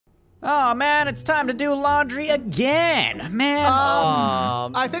Oh man, it's time to do laundry again, man.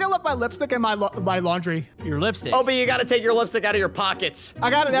 I think I left my lipstick in my laundry. Your lipstick. Oh, but you gotta take your lipstick out of your pockets. I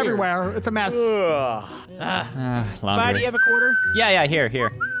got it everywhere. It's a mess. Laundry. Spy, do you have a quarter? Yeah, here. Hey,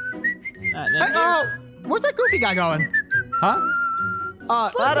 where's that goofy guy going? Huh?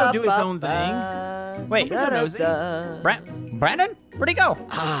 Let him do its own thing. Wait, Brandon? Where'd he go?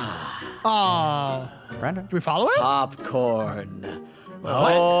 Brandon? Do we follow it? Popcorn.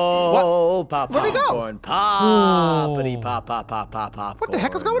 Oh, popcorn. Poppity pop, pop, pop, pop, pop. What the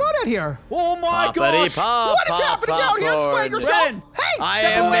heck is going on out here? Oh my gosh! What is happening out here? Explain yourself. Brandon, Hey, I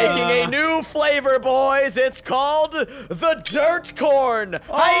am making a new flavor, boys. It's called the dirt corn. Should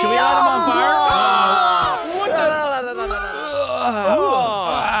we light him on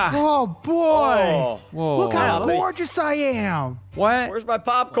fire? Oh boy! Whoa! Look how gorgeous I am. What? Where's my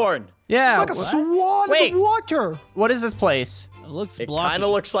popcorn? Yeah. Like a swan in the water. What is this place? It looks It blocky. kind of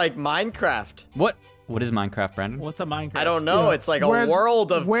looks like Minecraft. What is Minecraft, Brandon? What's a Minecraft? I don't know. Yeah. It's like a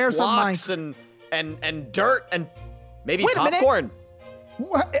world of where's the blocks and dirt and maybe popcorn.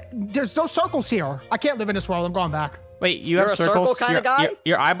 There's no circles here. I can't live in this world. I'm going back. Wait, You're have a circle circles? kinda guy?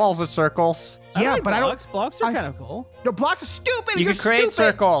 Your eyeballs are circles. Yeah, like but blocks. Blocks are kind of cool. The blocks are stupid. You You're can create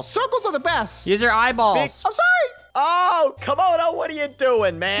stupid. circles. Circles are the best. Use your eyeballs. I'm sorry. Oh, Komodo, what are you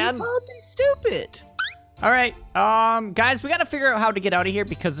doing, man? Don't be stupid. All right, guys, we gotta figure out how to get out of here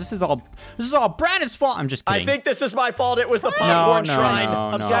because this is all Brandon's fault. I'm just kidding. I think this is my fault. It was the popcorn shrine.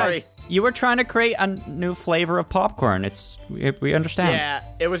 I'm sorry. You were trying to create a new flavor of popcorn. We understand. Yeah,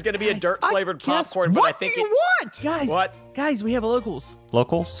 it was gonna be a dirt flavored popcorn, but I think What do you want? Guys, What? Guys, we have locals.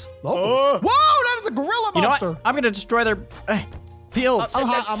 Locals? Whoa, that is a gorilla You know monster. what? I'm gonna destroy their fields. I'm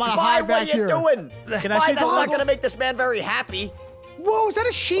gonna Spy, hide what back are you here. doing? Can I Spy, see that's not goggles? gonna make this man very happy. Whoa, is that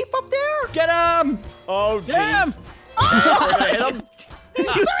a sheep up there? Get him! Oh, Damn. jeez. We're gonna hit him.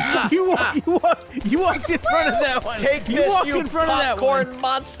 You walked in front of that one. Take you this, walked you in front of that one. popcorn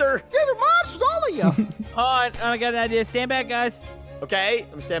monster. There's monsters, all of you. Oh, I got an idea. Stand back, guys. Okay,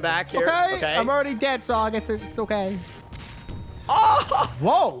 let me stand back here. Okay, I'm already dead, so I guess it's okay. Oh,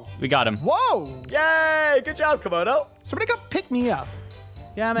 Whoa, We got him. whoa. yay! Good job, Komodo. Somebody come pick me up.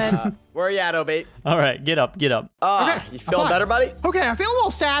 Yeah, man. Where are you at, Obate? All right, get up. You I'm feeling fine. better, buddy? Okay, I feel a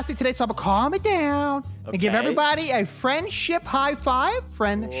little sassy today, so I'm gonna calm it down and give Okay. everybody a friendship high five.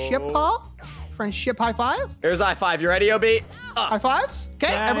 Friendship high five. Here's high five. You ready, Obate? High fives. Okay,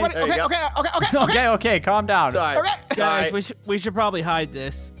 Guys. everybody. There you Okay, go. Okay, calm down. Sorry. Okay. Guys, Sorry. we should probably hide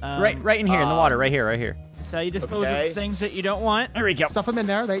this. Right in here in the water. Right here. So you dispose Okay. of things that you don't want. There we go. Stuff them in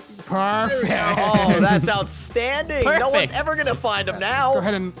there. Perfect. Oh, that's outstanding. No one's Perfect. ever gonna find him Go now.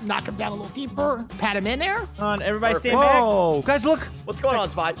 ahead and knock him down a little deeper. Pat him in there. Come on, everybody stand Whoa, guys, look. What's going on,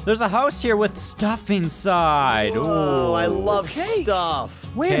 Spy? There's a house here with stuff inside. Oh, Ooh. I love Okay. stuff.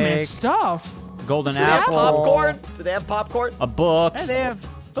 Wait a minute. Cake. Stuff. Golden Do they have apple. popcorn? Do they have popcorn? A book. back. Hey, they have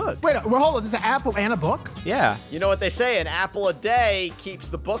books. Wait, well, hold on. There's an apple and a book. Yeah. You know what they say, an apple a day keeps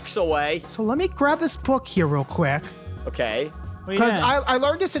the books away. So let me grab this book here real quick. Okay. What are you Because doing? I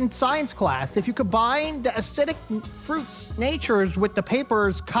learned this in science class. If you combine the acidic fruits natures with the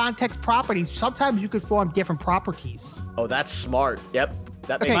paper's context properties, sometimes you could form different properties. Oh, that's smart. Yep.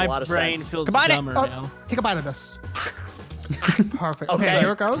 That makes Okay. a My lot of brain sense. feels Combine it. dumber Oh, now. take a bite of this. Perfect. Okay. Okay,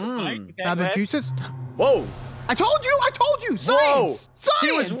 here it goes. Mm. Okay, Now go the ahead. juices. Whoa. I told you. Science. Whoa. Science.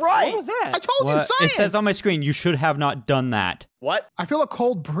 He was What right. was that? I told you What? science. It says on my screen, you should have not done that. What? I feel a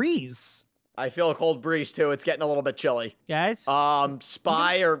cold breeze. I feel a cold breeze too. It's getting a little bit chilly. Guys?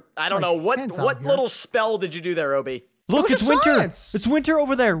 Spy or I don't know what hands out what here. little spell did you do there, Obi? Look, Look it's at winter. science. It's winter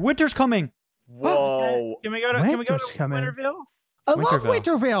over there. Winter's coming. Whoa. Can we go to Winter's coming. Winterville? I love Winterville.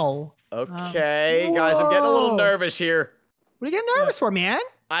 Winterville. Okay, guys, I'm getting a little Whoa. nervous here. What are you getting nervous for, man?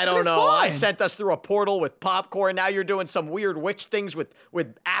 I But don't it's know. I fine. sent us through a portal with popcorn. Now you're doing some weird witch things with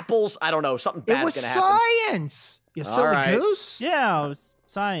apples. I don't know. Something It bad's was gonna happen. science. You All silly right. goose. Yeah, it was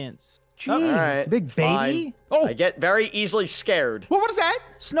science. Jeez, All right, big baby. fine. Oh, I get very easily scared. Well, what is that?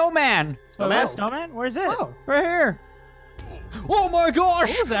 snowman. Snowman? Snowman? Where's it? Oh. Right here. Oh my gosh.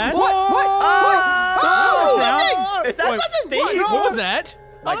 What was that? Whoa! Oh, is that What? Steve? What was that?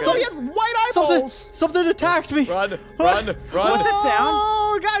 My So he goodness. had white eyeballs. Something attacked me. Run, What? run, run. What's that sound?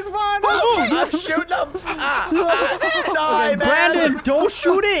 Oh, guys, run! I'm shooting him. Die, man. Brandon, don't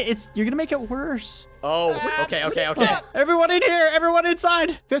shoot it. You're gonna make it worse. Oh, okay. Everyone in here. Everyone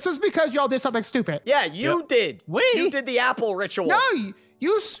inside. This is because y'all did something stupid. Yeah, you did. We? You did the apple ritual. No,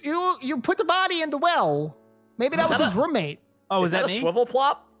 you put the body in the well. Maybe that was his roommate. Oh, Is that a me? swivel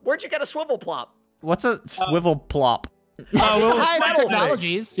plop? Where'd you get a swivel plop? What's a swivel plop? Oh, well, High metal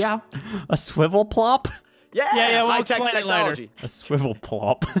technologies, yeah. A swivel plop? Yeah, we'll high-tech explain it later. technology. A swivel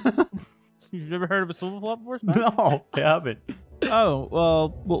plop. You've never heard of a swivel flop before? No, I haven't. Oh,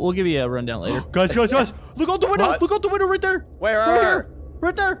 well, we'll give you a rundown later. Guys, look out the window. What? Look out the window right there. Where?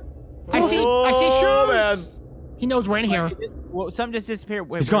 Right there. I see Oh, shoes. man. He knows we're in here. Well, something just disappeared.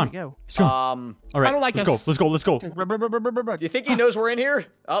 Where, He's where'd gone. it go? He's gone. All right, I don't like let's this. go. Let's go. Do you think he knows we're in here?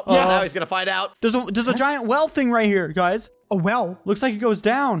 Oh, Yeah. now he's gonna find out. There's a giant well thing right here, guys. Oh, well. Looks like it goes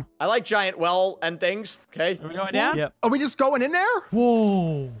down. I like giant well and things. Okay. Are we going down? Yep. Are we just going in there?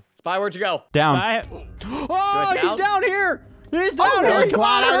 Whoa. Spy, where'd you go? Down. I, Oh, he's down here. He's down here. really? Come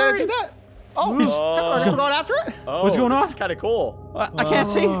on, Glad I hurry. did that. Oh, He's- are we going after it? Oh, What's going on? This is kind of cool. I can't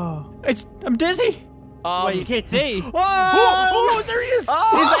see. I'm dizzy. well, you can't see. Oh, there he is. he's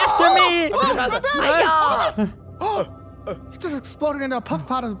after me. He just exploded into a puff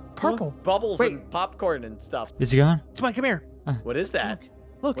pot of purple. Bubbles Wait. and popcorn and stuff. Is he gone? Spy, come here. What is that?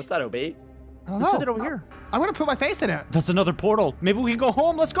 Look. What's that, OB? I don't There's something know. over here. I'm gonna put my face in it. That's another portal. Maybe we can go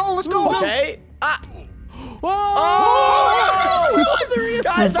home. Let's go. Let's go. Okay. Ah! Oh! There he is.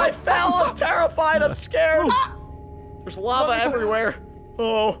 Guys, I fell. I'm terrified. I'm scared. There's lava everywhere.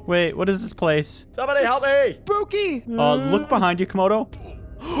 Oh, Wait, what is this place? somebody help me. Spooky. Look behind you, Komodo.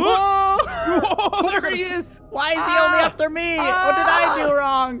 Oh! Oh, there he is. Why is he only after me? What did I do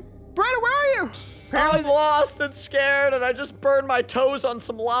wrong? Brandon, where are you? I'm lost and scared, and I just burned my toes on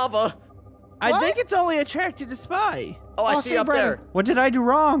some lava. I What? think it's only attracted to Spy. Oh, I Oh, see see up Brandon. there. What did I do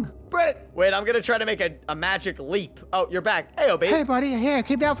wrong? Brandon. Wait, I'm gonna try to make a magic leap. Oh, you're back. Hey, OB. Hey, buddy. Hey, I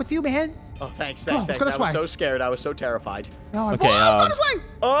came down with you, man. Oh, thanks. Come on, let's go I this was way. so scared. I was so terrified. No, Okay, Whoa, this way.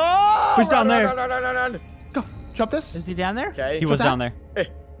 Oh! Who's down there? Run. Go. Jump this. Is he down there? Okay. He was that? down there.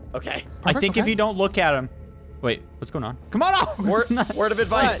 Okay. I think if okay. you don't look at him. Wait, what's going on? Komodo! Word of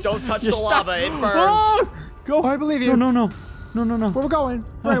advice: What? don't touch You're the stuck. lava. It burns. Oh! Go. Oh, I believe you. No. Where we going?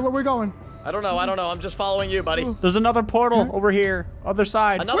 Where we going? I don't know. I'm just following you, buddy. There's another portal over here. Other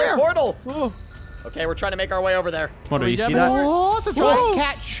side. Another Where? portal. Oh, Okay, we're trying to make our way over there. Komodo, you see jumping that? over? Oh, it's a giant Whoa.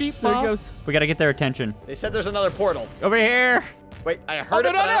 cat sheep. there he goes. We gotta get their attention. They said there's another portal. Over here. Wait, I heard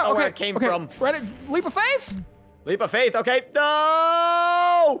it, but I don't know where it came from. Ready? Leap of faith? Leap of faith. Okay.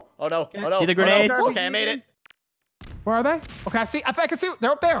 No! Oh no. Oh no. See the Oh, no. grenades? Okay, I made it. Where are they? Okay, I think I can see.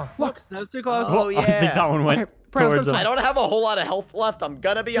 They're up there. Look. Oops, that was too close. Oh, I think yeah. that one went Okay, Brandon, towards let's them. go. I don't have a whole lot of health left. I'm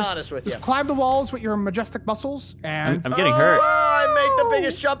gonna be honest with you. Just climb the walls with your majestic muscles and. I'm getting hurt. Oh, I make the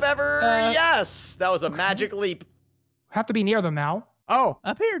biggest jump ever. Uh, Yes, that was a magic leap. Have to be near them now. Oh,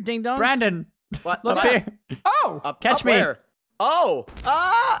 Up here, ding dong. Brandon. What? Up What? here. Oh! Catch up me. Where? Oh!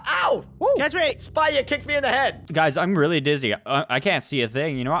 Ow! Woo. Catch me. Spy, you kicked me in the head. Guys, I'm really dizzy. I can't see a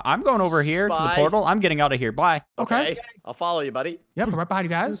thing. You know what? I'm going over here to the Spy. portal. I'm getting out of here. Bye. Okay. I'll follow you, buddy. Yep, I'm right behind you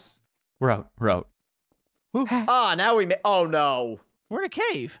guys. We're out. Ah, now we. Oh no. We're in a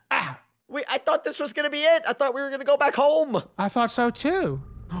cave. Ah, I thought this was gonna be it. I thought we were gonna go back home. I thought so too.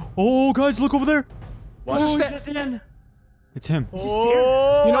 Oh, guys, look over there. What? Oh, He's that- at the end. It's him.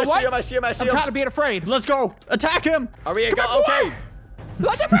 Oh, You know I what? see him. I see him. I see I'm him. tired of being afraid. Let's go. Attack him. Are we go? Okay.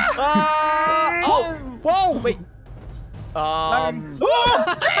 Let them out! Oh. Whoa. Wait. Oh,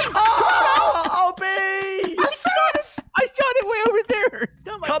 OB! I shot it way over there. It's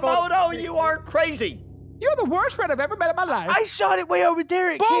not my fault. Komodo, you are crazy. You're the worst friend I've ever met in my life. I shot it way over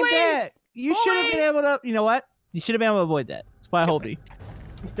there. It Bully! came back. You should have Bully! been able to. You know what? You should have been able to avoid that. That's why I hold you.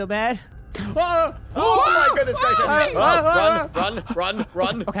 You still mad? Ah. Oh my goodness gracious. Ah.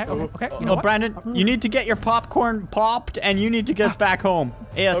 Run. Okay. You know Oh, what? Brandon, you need to get your popcorn popped, and you need to get us back home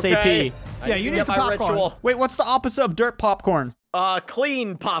ASAP. Okay. Yeah, you need get some my popcorn. ritual. Wait, what's the opposite of dirt popcorn?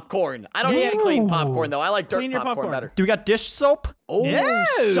 Clean popcorn. I don't need clean popcorn though. I like dirt Clean your popcorn popcorn. better. Do we got dish soap? Oh, Yeah.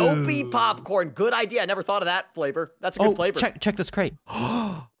 soapy popcorn. Good idea. I never thought of that flavor. That's a good flavor. check this crate. Is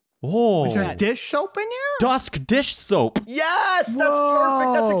Oh, there dish soap in here? dusk dish soap. Yes, that's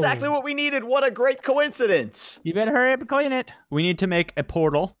perfect. That's Whoa. exactly what we needed. What a great coincidence. You better hurry up and clean it. We need to make a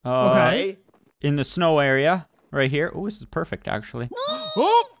portal. Okay. In the snow area, right here. Oh, this is perfect, actually.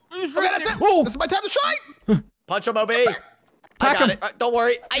 Oh, he's Okay, right that's there. it. Oh. This is my time to shine. Punch him, OB. I Attack got him. it. Don't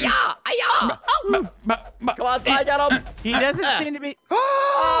worry. Ayah! Come on, Spy, get him. He doesn't seem to be.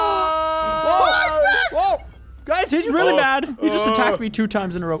 Oh! Whoa! Guys, he's really Oh. mad. He just attacked me 2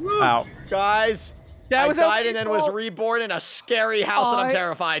 times in a row. Ow. Guys, That I was died and then was fault. reborn in a scary house, and I'm I-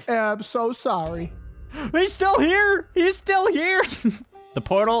 terrified. I'm so sorry. He's still here. He's still here. The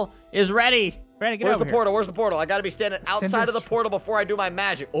portal is ready. Brandon, get Where's over the here. portal? Where's the portal? I gotta be standing outside of the this- portal before I do my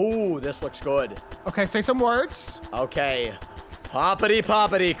magic. Oh, this looks good. Okay, say some words. Okay. Poppity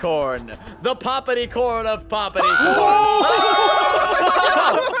poppity corn. The poppity corn of poppity corn.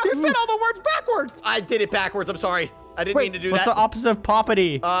 You said all the words backwards. I did it backwards. I'm sorry. I didn't mean to do What's that. the opposite of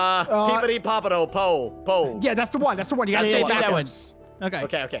poppity? Peepity poppito po. Yeah, that's the one. That's the one. You gotta say it that one. backwards.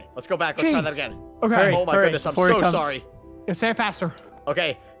 Okay. Okay. Let's go back. Let's try that again. Okay. Hurry. Oh my goodness, I'm before he so comes. sorry. Yeah, say it faster.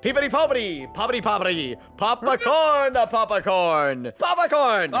 Okay. Peepity poppity. Poppity poppity. Popcorn. Popcorn.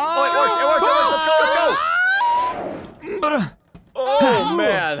 Popcorn. Oh, it worked. Let's go. Oh,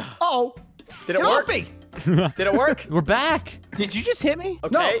 man. Uh-oh. Did it Get off work? me. Did it work? We're back. Did you just hit me?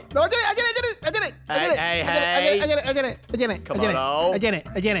 Okay. No, I did it. I did it. Come on, oh. I did it.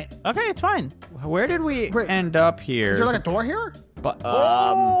 Okay, it's fine. Where did we Wait. end up here? Is there like a door here? But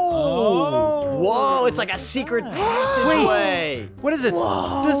Oh. Whoa, it's like a secret passageway. what is this?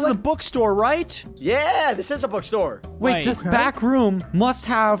 This is a bookstore, right? Yeah, this is a bookstore. Wait, Right. this Okay. back room must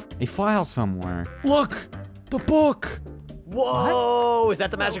have a file somewhere. Look, the book. Whoa, is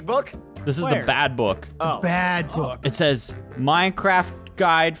that the magic book? This is Where? the bad book. Oh. Bad book. It says Minecraft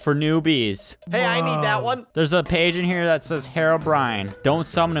Guide for Newbies. Hey, I need that one. There's a page in here that says Herobrine. Don't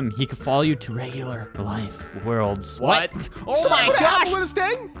summon him. He could follow you to regular life worlds. What? Oh my What happened gosh! with this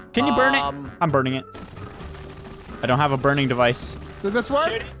thing? Can you burn it? Um, I'm burning it. I don't have a burning device. Does this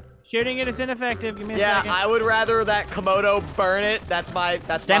work? Shooting it is ineffective. Give me a Yeah, second. I would rather that Komodo burn it.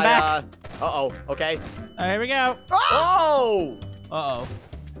 Stand back. Uh-oh, okay. All right, here we go. Oh! Uh-oh.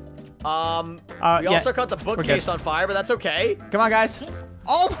 We yeah, also caught the bookcase good. on fire, but that's okay. Come on, guys.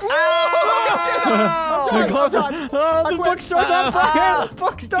 Oh! Oh! We're close. Oh, Oh, the quit. bookstore's on fire! The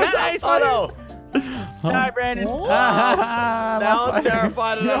bookstore's on Guys, fire! Oh no! Sorry, Brandon. Now I'm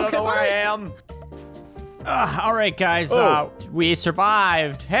terrified and I don't know where I am. All right, guys. Oh. We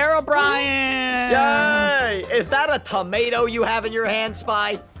survived. Herobrine! Yay! Is that a tomato you have in your hand,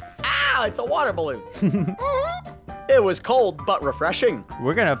 Spy? Ah, it's a water balloon. It was cold but refreshing.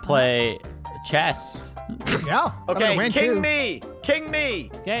 We're gonna play chess. Yeah. I'm Okay, gonna win king too. me! King me!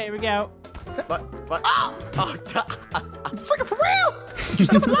 Okay, here we go. What? Ah! Oh, Freaking for real! You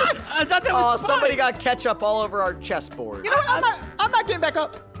still alive? I thought that oh, was somebody got ketchup all over our chessboard. You know what? I'm not getting back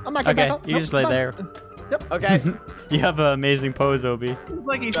up. I'm not getting Okay, back up. you Nope, just lay no. there. Okay. You have an amazing pose, Obi. Seems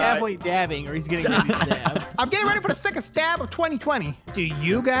like he's Sorry. halfway dabbing, or he's getting ready to dab. I'm getting ready for the second stab of 2020. Do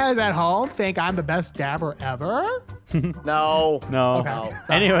you guys at home think I'm the best dabber ever? No. No. Okay. No. Sorry.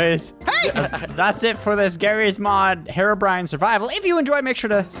 Anyways, Hey! that's it for this Garry's Mod Herobrine Survival. If you enjoyed, make sure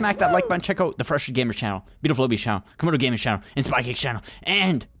to smack that like button. Check out the Frustrated Gamers channel, Beautiful Obi's channel, Komodo Gamers channel, and SpyCakes channel.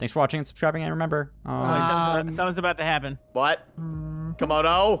 And thanks for watching and subscribing. And remember, Wait, something's about to happen. What?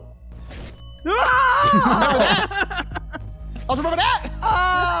 Komodo? Also remember that!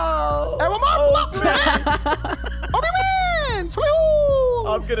 Oh! And one more! Obi wins! Woo!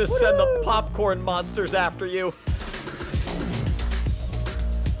 I'm gonna send the popcorn monsters after you.